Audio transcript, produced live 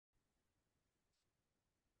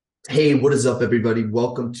Hey, what is up, everybody?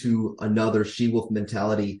 Welcome to another She-Wolf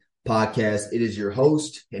Mentality podcast. It is your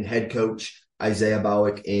host and head coach, Isaiah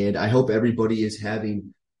Bowick, and I hope everybody is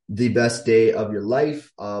having the best day of your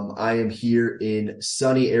life. I am here in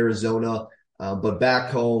sunny Arizona, but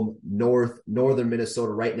back home, northern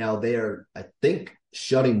Minnesota right now, they are, I think,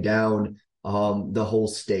 shutting down the whole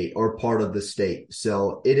state or part of the state.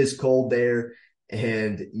 So it is cold there.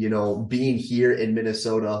 And, being here in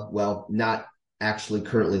Minnesota, well, not actually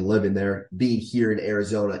currently living there, being here in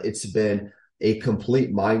Arizona, it's been a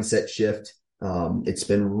complete mindset shift. It's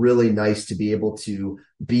been really nice to be able to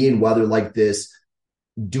be in weather like this,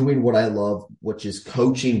 doing what I love, which is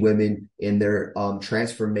coaching women in their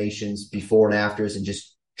transformations before and afters, and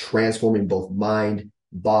just transforming both mind,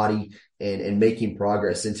 body, and making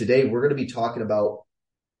progress. And today we're going to be talking about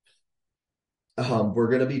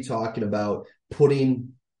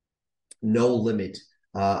putting no limit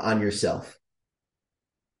on yourself.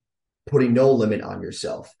 Putting no limit on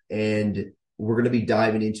yourself. And we're going to be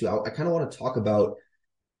diving into, I kind of want to talk about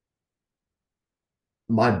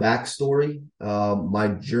my backstory, my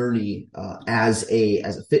journey as a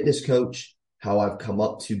fitness coach, how I've come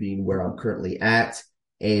up to being where I'm currently at,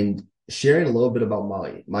 and sharing a little bit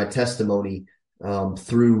about my testimony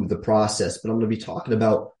through the process. But I'm going to be talking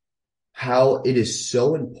about how it is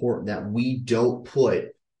so important that we don't put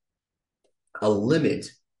a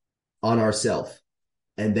limit on ourselves,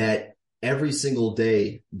 and that every single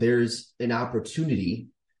day there's an opportunity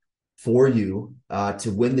for you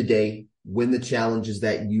to win the day, win the challenges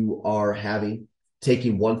that you are having,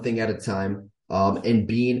 taking one thing at a time, and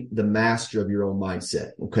being the master of your own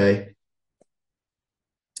mindset. Okay.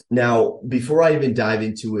 Now, before I even dive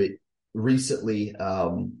into it, recently,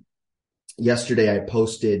 yesterday I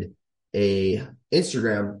posted a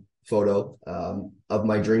Instagram photo of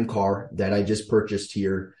my dream car that I just purchased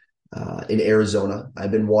here in Arizona.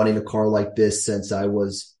 I've been wanting a car like this since I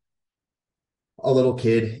was a little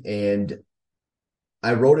kid. And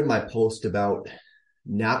I wrote in my post about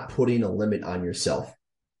not putting a limit on yourself.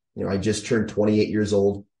 I just turned 28 years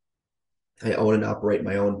old. I own and operate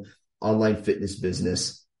my own online fitness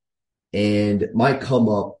business. And my come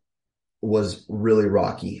up was really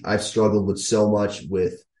rocky. I've struggled with so much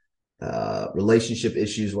with relationship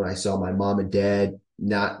issues when I saw my mom and dad,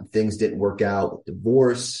 things didn't work out with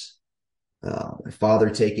divorce. My father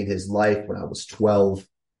taking his life when I was 12.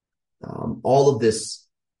 All of this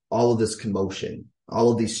commotion,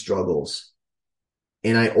 all of these struggles.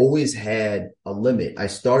 And I always had a limit. I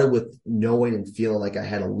started with knowing and feeling like I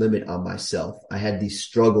had a limit on myself. I had these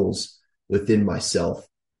struggles within myself,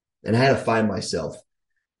 and I had to find myself.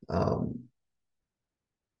 But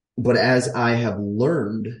as I have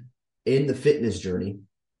learned in the fitness journey,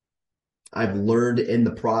 I've learned in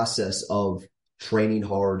the process of training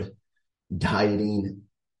hard, dieting,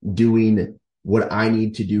 doing what I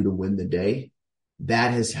need to do to win the day,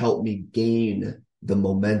 that has helped me gain the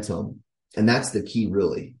momentum. And that's the key,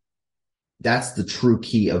 really. That's the true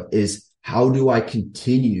key is how do I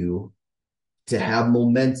continue to have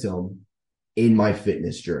momentum in my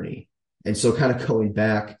fitness journey? And so kind of going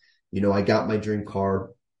back, I got my dream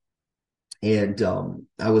car, and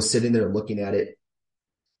I was sitting there looking at it,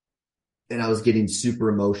 and I was getting super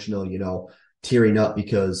emotional, tearing up,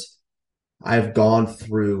 because I've gone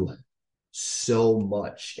through so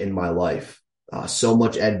much in my life, so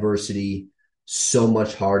much adversity, so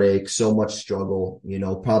much heartache, so much struggle.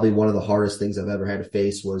 Probably one of the hardest things I've ever had to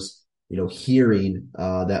face was, hearing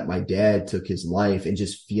that my dad took his life, and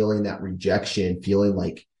just feeling that rejection, feeling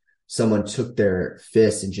like someone took their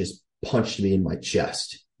fist and just punched me in my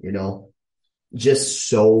chest, just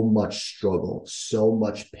so much struggle, so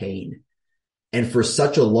much pain. And for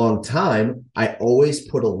such a long time, I always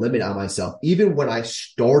put a limit on myself. Even when I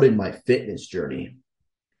started my fitness journey,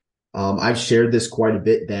 I've shared this quite a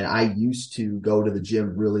bit, that I used to go to the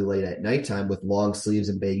gym really late at nighttime with long sleeves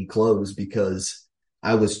and baggy clothes, because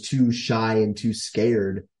I was too shy and too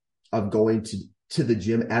scared of going to the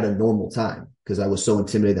gym at a normal time, because I was so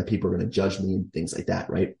intimidated that people were going to judge me and things like that,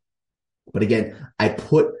 right? But again, I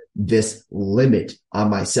put this limit on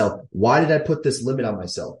myself. Why did I put this limit on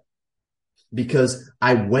myself? Because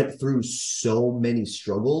I went through so many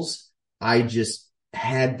struggles. I just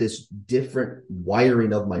had this different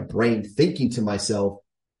wiring of my brain, thinking to myself,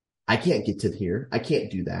 I can't get to here. I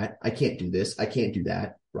can't do that. I can't do this. I can't do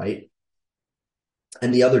that. Right.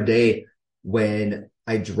 And the other day, when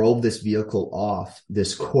I drove this vehicle off,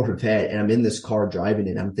 this Corvette, and I'm in this car driving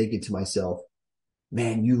it, I'm thinking to myself,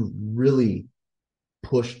 man, you really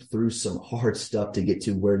pushed through some hard stuff to get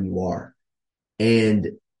to where you are. And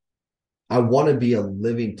I want to be a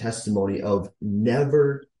living testimony of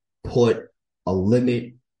never put a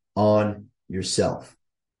limit on yourself.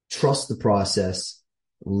 Trust the process,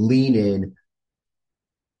 lean in,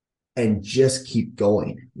 and just keep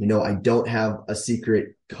going. I don't have a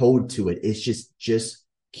secret code to it. It's just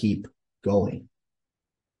keep going.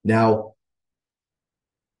 Now,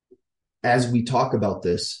 as we talk about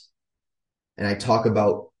this, and I talk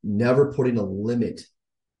about never putting a limit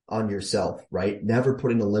on yourself, right? Never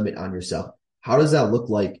putting a limit on yourself. How does that look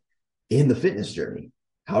like in the fitness journey?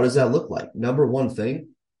 How does that look like? Number one thing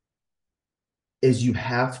is you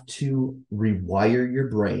have to rewire your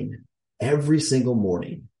brain every single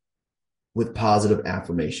morning with positive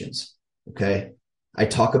affirmations. Okay. I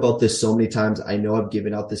talk about this so many times. I know I've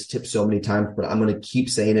given out this tip so many times, but I'm going to keep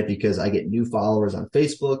saying it because I get new followers on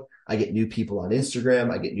Facebook. I get new people on Instagram.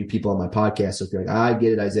 I get new people on my podcast. So if you're like, I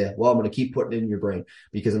get it, Isaiah. Well, I'm going to keep putting it in your brain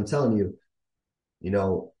because I'm telling you,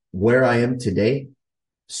 where I am today,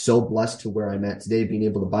 so blessed to where I'm at today, being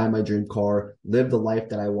able to buy my dream car, live the life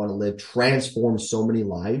that I want to live, transform so many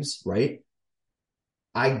lives, right?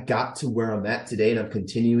 I got to where I'm at today, and I'm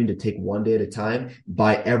continuing to take one day at a time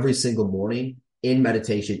by every single morning in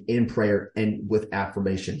meditation, in prayer, and with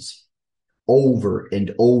affirmations over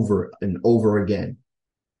and over and over again.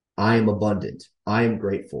 I am abundant. I am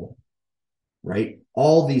grateful, right?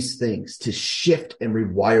 All these things to shift and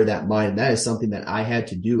rewire that mind. That is something that I had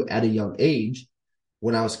to do at a young age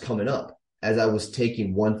when I was coming up, as I was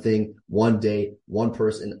taking one thing, one day, one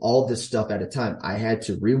person, all this stuff at a time. I had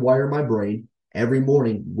to rewire my brain every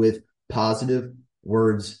morning with positive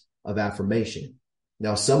words of affirmation.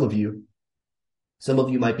 Now, some of you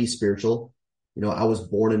might be spiritual. I was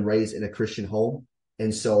born and raised in a Christian home.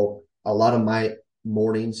 And so a lot of my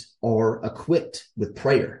mornings are equipped with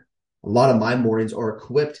prayer. A lot of my mornings are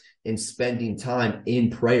equipped in spending time in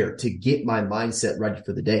prayer to get my mindset ready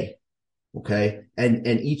for the day. Okay. And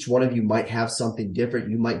each one of you might have something different.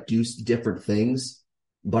 You might do different things,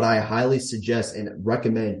 but I highly suggest and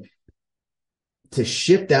recommend to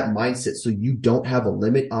shift that mindset so you don't have a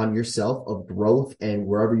limit on yourself of growth and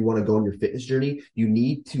wherever you want to go in your fitness journey. You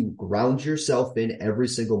need to ground yourself in every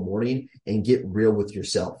single morning and get real with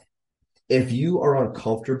yourself. If you are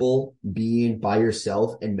uncomfortable being by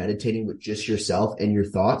yourself and meditating with just yourself and your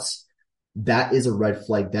thoughts, that is a red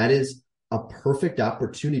flag. That is a perfect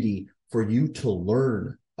opportunity for you to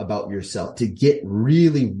learn about yourself, to get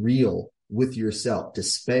really real with yourself, to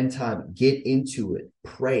spend time, get into it,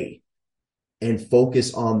 pray, and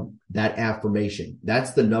focus on that affirmation.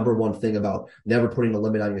 That's the number one thing about never putting a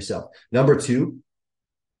limit on yourself. Number two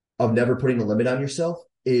of never putting a limit on yourself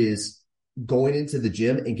is going into the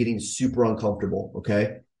gym and getting super uncomfortable.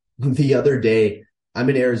 Okay. The other day, I'm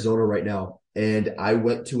in Arizona right now, and I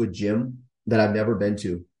went to a gym that I've never been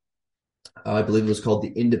to. I believe it was called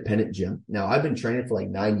the Independent Gym. Now, I've been training for like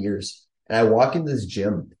 9 years, and I walk into this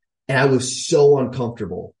gym and I was so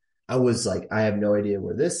uncomfortable. I was like, I have no idea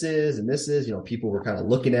where this is and this is. People were kind of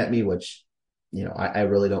looking at me, which, I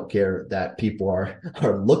really don't care that people are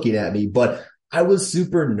looking at me, but I was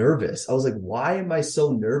super nervous. I was like, why am I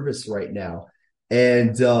so nervous right now?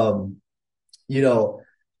 And,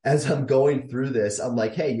 as I'm going through this, I'm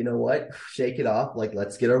like, hey, you know what? Shake it off. Like,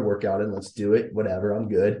 let's get our workout in. Let's do it. Whatever. I'm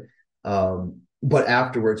good. But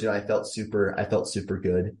afterwards, I felt super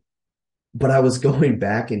good. But I was going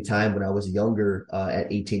back in time when I was younger,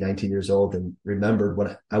 at 18, 19 years old, and remembered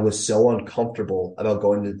when I was so uncomfortable about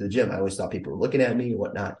going to the gym. I always thought people were looking at me and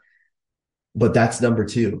whatnot. But that's number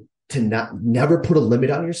two, to never put a limit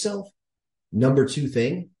on yourself. Number two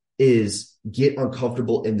thing is get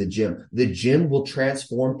uncomfortable in the gym. The gym will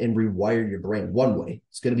transform and rewire your brain one way.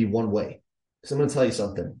 It's going to be one way. So I'm going to tell you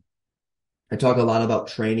something. I talk a lot about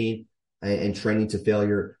training and training to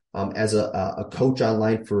failure. As a coach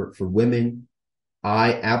online for women,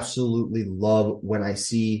 I absolutely love when I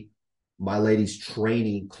see my ladies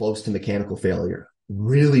training close to mechanical failure,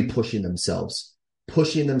 really pushing themselves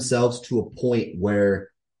to a point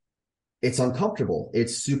where it's uncomfortable.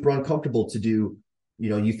 It's super uncomfortable to do.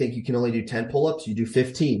 You think you can only do 10 pull-ups, you do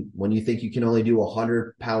 15. When you think you can only do a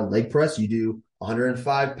 100-pound leg press, you do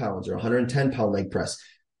 105 pounds or 110-pound leg press.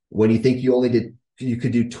 When you think you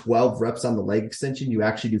could do 12 reps on the leg extension, you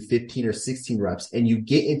actually do 15 or 16 reps. And you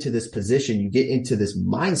get into this position, you get into this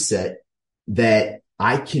mindset that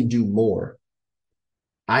I can do more.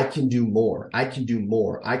 I can do more. I can do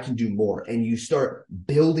more. I can do more. And you start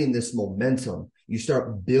building this momentum. You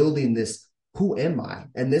start building this, who am I?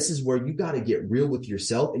 And this is where you got to get real with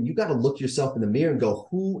yourself, and you got to look yourself in the mirror and go,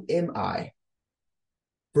 who am I?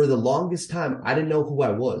 For the longest time, I didn't know who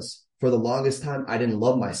I was. For the longest time, I didn't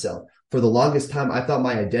love myself. For the longest time, I thought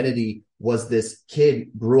my identity was this kid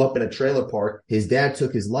grew up in a trailer park. His dad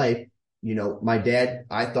took his life. my dad,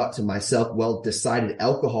 I thought to myself, well, decided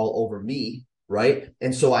alcohol over me, right?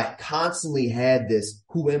 And so I constantly had this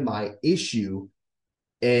who am I issue.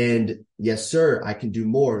 And yes, sir, I can do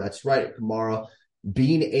more. That's right, Kamara.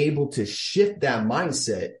 Being able to shift that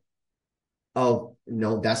mindset of,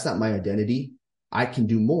 no, that's not my identity. I can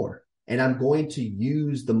do more. And I'm going to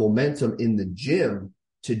use the momentum in the gym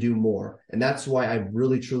to do more. And that's why I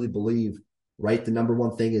really, truly believe, right? The number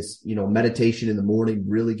one thing is, meditation in the morning,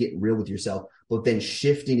 really getting real with yourself, but then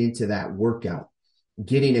shifting into that workout,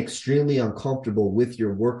 getting extremely uncomfortable with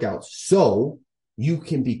your workouts so you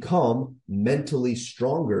can become mentally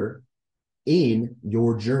stronger in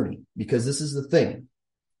your journey. Because this is the thing.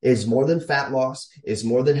 It's more than fat loss. It's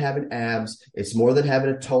more than having abs. It's more than having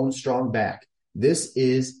a toned, strong back. This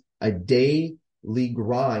is a daily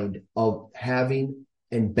grind of having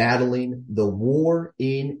and battling the war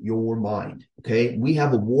in your mind. Okay. We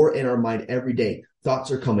have a war in our mind every day.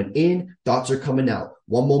 Thoughts are coming in, thoughts are coming out.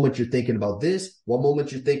 One moment you're thinking about this, one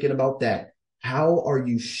moment you're thinking about that. How are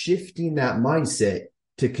you shifting that mindset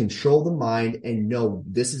to control the mind and know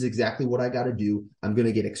this is exactly what I got to do? I'm going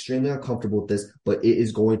to get extremely uncomfortable with this, but it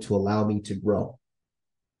is going to allow me to grow.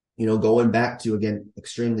 Going back to, again,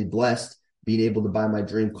 extremely blessed, being able to buy my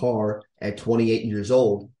dream car at 28 years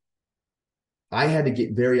old, I had to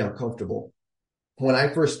get very uncomfortable. When I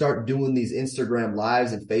first started doing these Instagram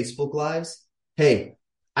lives and Facebook lives, hey,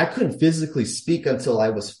 I couldn't physically speak until I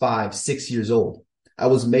was 5, 6 years old. I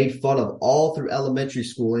was made fun of all through elementary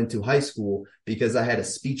school into high school because I had a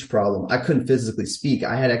speech problem. I couldn't physically speak.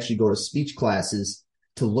 I had to actually go to speech classes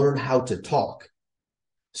to learn how to talk.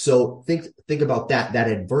 So think about that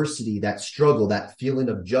adversity, that struggle, that feeling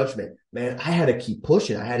of judgment. Man, I had to keep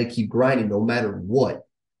pushing. I had to keep grinding no matter what.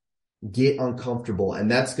 Get uncomfortable. And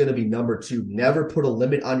that's going to be number 2. Never put a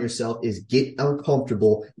limit on yourself. Is get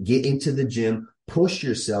uncomfortable, get into the gym, push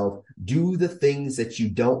yourself, do the things that you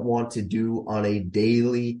don't want to do on a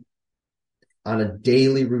daily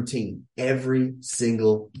routine every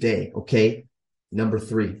single day. Okay. Number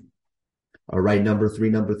 3. All right. Number three.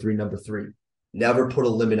 Never put a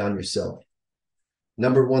limit on yourself.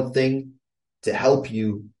 Number one thing to help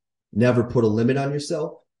you never put a limit on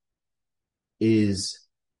yourself is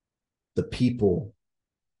the people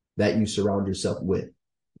that you surround yourself with.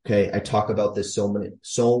 Okay. I talk about this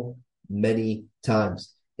so many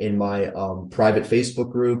times in my private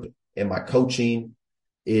Facebook group, in my coaching.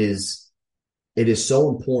 It is so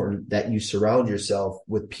important that you surround yourself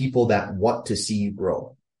with people that want to see you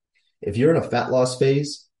grow. If you're in a fat loss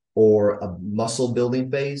phase or a muscle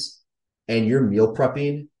building phase and you're meal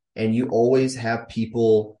prepping and you always have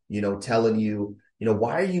people, telling you,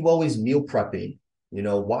 why are you always meal prepping?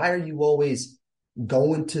 Why are you always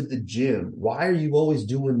going to the gym? Why are you always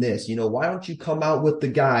doing this? Why don't you come out with the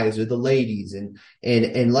guys or the ladies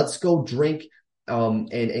and let's go drink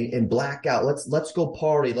and black out. Let's go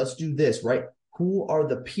party. Let's do this, right? Who are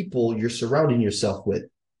the people you're surrounding yourself with?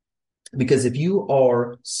 Because if you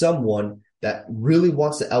are someone that really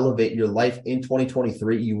wants to elevate your life in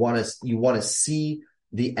 2023, you want to see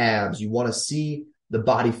the abs, you want to see the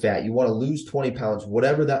body fat, you want to lose 20 pounds,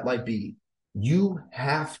 whatever that might be. You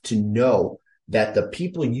have to know that the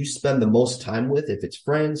people you spend the most time with, if it's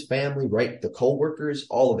friends, family, right, the coworkers,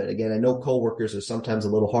 all of it. Again, I know coworkers are sometimes a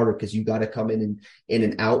little harder because you got to come in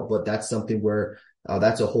and out, but that's something where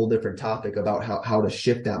that's a whole different topic about how to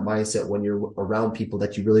shift that mindset when you're around people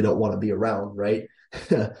that you really don't want to be around, right?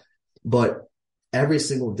 But every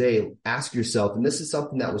single day, ask yourself, and this is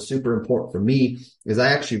something that was super important for me, is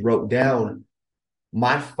I actually wrote down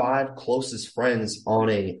my 5 closest friends on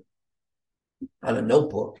a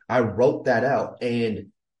notebook. I wrote that out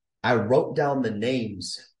and I wrote down the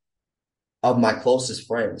names of my closest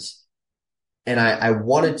friends. And I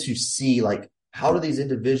wanted to see, like, how do these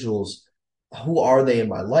individuals, who are they in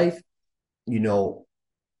my life? The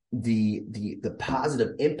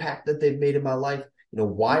positive impact that they've made in my life.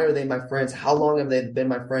 Why are they my friends? How long have they been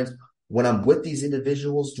my friends? When I'm with these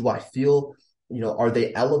individuals, do I feel, are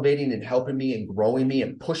they elevating and helping me and growing me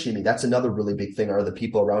and pushing me? That's another really big thing. Are the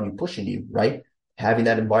people around you pushing you, right? Having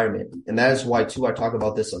that environment. And that is why, too, I talk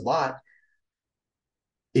about this a lot,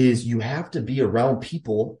 is you have to be around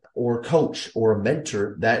people or a coach or a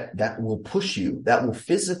mentor that will push you, that will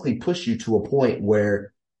physically push you to a point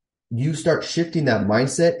where you start shifting that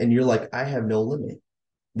mindset and you're like, I have no limit.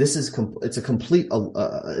 This is, it's a complete,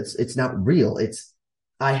 it's not real.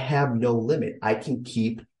 I have no limit. I can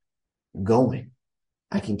keep going.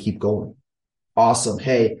 Awesome.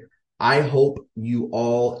 Hey, I hope you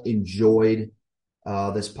all enjoyed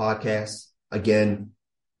this podcast. Again,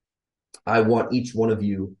 I want each one of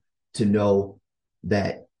you to know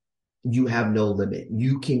that you have no limit.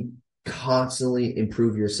 You can constantly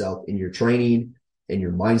improve yourself in your training, in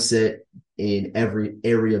your mindset, in every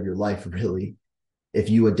area of your life, really, if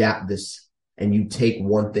you adapt this and you take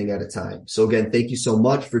one thing at a time. So again, thank you so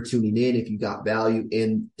much for tuning in. If you got value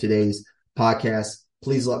in today's podcast,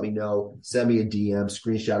 please let me know. Send me a DM,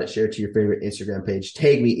 screenshot it, share it to your favorite Instagram page.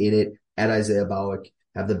 Tag me in it at Isaiah Bowick.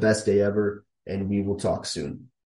 Have the best day ever, and we will talk soon.